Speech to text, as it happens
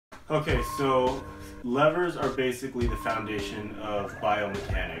Okay, so levers are basically the foundation of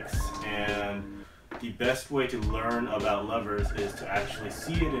biomechanics, and the best way to learn about levers is to actually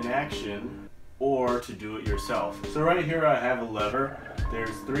see it in action or to do it yourself. So right here I have a lever.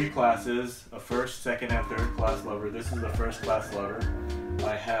 There's three classes, a first, second, and third class lever. This is the first class lever.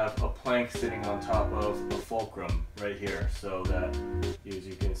 I have a plank sitting on top of a fulcrum right here so that, as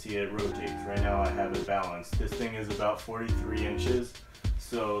you can see, it rotates. Right now I have it balanced. This thing is about 43 inches,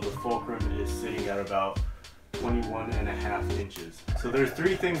 so the fulcrum is sitting at about 21.5 inches. So there's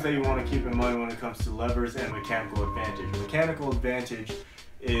three things that you want to keep in mind when it comes to levers and mechanical advantage. Mechanical advantage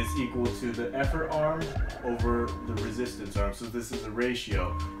is equal to the effort arm over the resistance arm. So this is a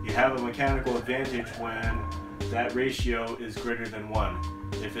ratio. You have a mechanical advantage when that ratio is greater than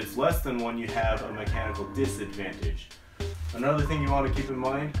 1. If it's less than 1, you have a mechanical disadvantage. Another thing you want to keep in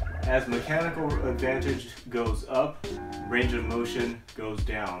mind, as mechanical advantage goes up, range of motion goes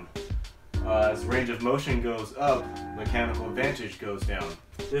down. As range of motion goes up, mechanical advantage goes down.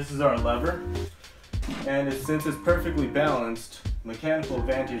 This is our lever, and since it's perfectly balanced, mechanical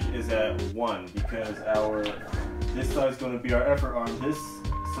advantage is at 1 because this side is going to be our effort arm. This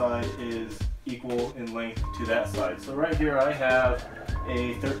side is equal in length to that side. So right here I have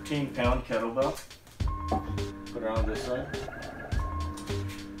a 13-pound kettlebell. Put it on this side.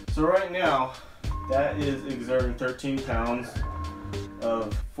 So right now that is exerting 13 pounds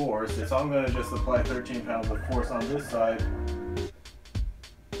of force. So I'm going to just apply 13 pounds of force on this side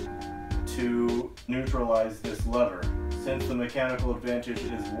to neutralize this lever. Since the mechanical advantage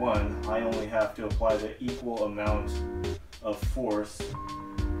is 1, I only have to apply the equal amount of force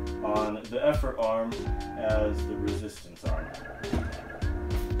on the effort arm as the resistance arm.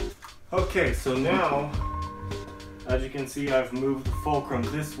 Okay, so now, as you can see, I've moved the fulcrum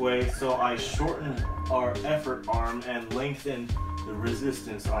this way, so I shortened our effort arm and lengthened the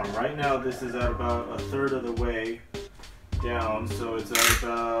resistance arm. Right now this is at about a third of the way down, so it's at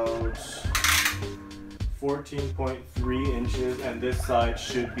about 14.3 inches, and this side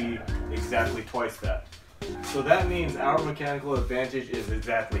should be exactly twice that. So that means our mechanical advantage is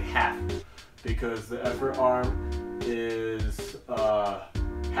exactly half, because the effort arm is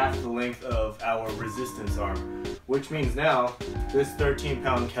half the length of our resistance arm, which means now this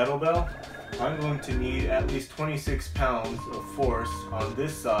 13-pound kettlebell, I'm going to need at least 26 pounds of force on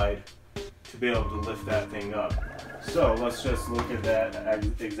this side to be able to lift that thing up. So let's just look at that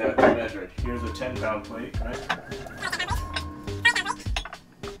exactly measured. Here's a 10-pound plate, right?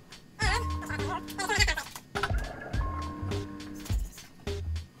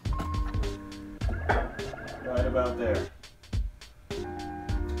 Right about there.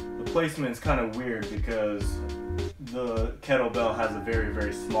 The placement is kind of weird because the kettlebell has a very,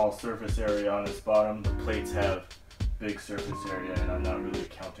 very small surface area on its bottom. The plates have big surface area, and I'm not really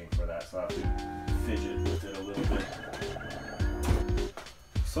accounting for that, so I have to fidget with it a little bit.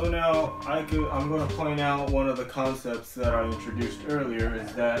 So now I'm going to point out one of the concepts that I introduced earlier,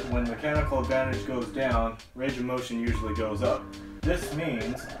 is that when mechanical advantage goes down, range of motion usually goes up. This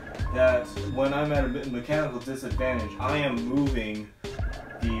means that when I'm at a mechanical disadvantage, I am moving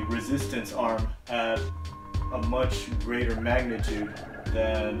the resistance arm at a much greater magnitude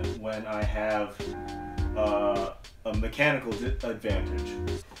than when I have a mechanical advantage.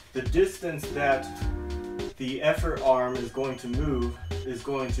 The distance that the effort arm is going to move is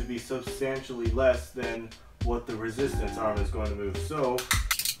going to be substantially less than what the resistance arm is going to move. So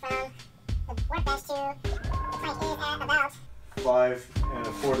from the workbench to the plank is at about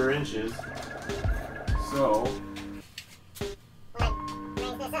 5¼ inches. So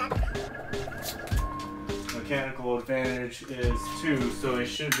raise this up. Mechanical advantage is 2, so it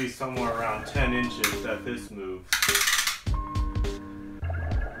should be somewhere around 10 inches that this moves.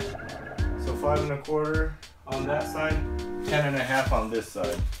 So 5¼ on that side, 10½ on this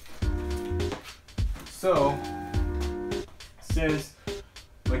side. So since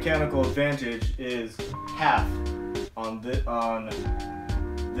mechanical advantage is half on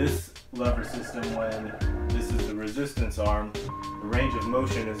this lever system when this is the resistance arm, the range of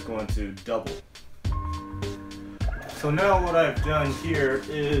motion is going to double. So now what I've done here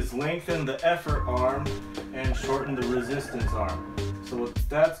is lengthen the effort arm and shorten the resistance arm. So what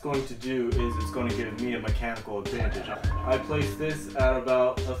that's going to do is it's going to give me a mechanical advantage. I place this at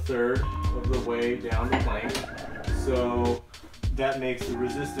about a third of the way down the plank, so that makes the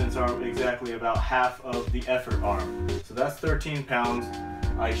resistance arm exactly about half of the effort arm. So that's 13 pounds.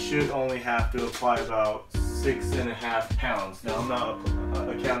 I should only have to apply about 6½ pounds. Now I'm not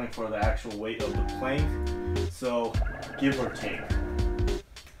accounting for the actual weight of the plank, so give or take.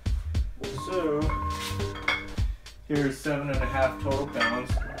 So here's 7½ total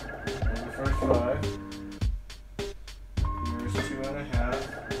pounds.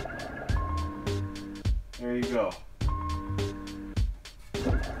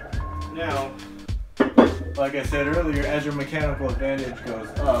 I said earlier, as your mechanical advantage goes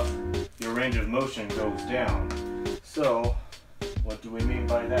up, your range of motion goes down. So, what do we mean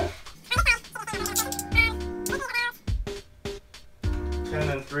by that?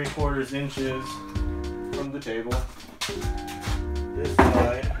 10 3/4 inches from the table. This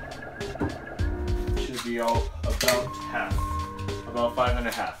side should be all about half, about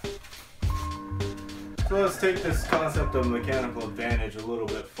 5.5. So let's take this concept of mechanical advantage a little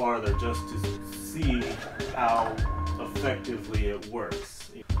bit farther just to see how effectively it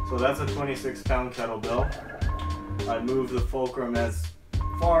works. So that's a 26-pound kettlebell. I move the fulcrum as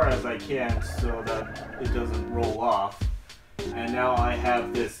far as I can so that it doesn't roll off. And now I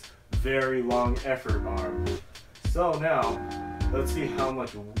have this very long effort arm. So now, let's see how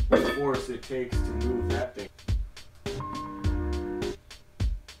much force it takes to move that thing.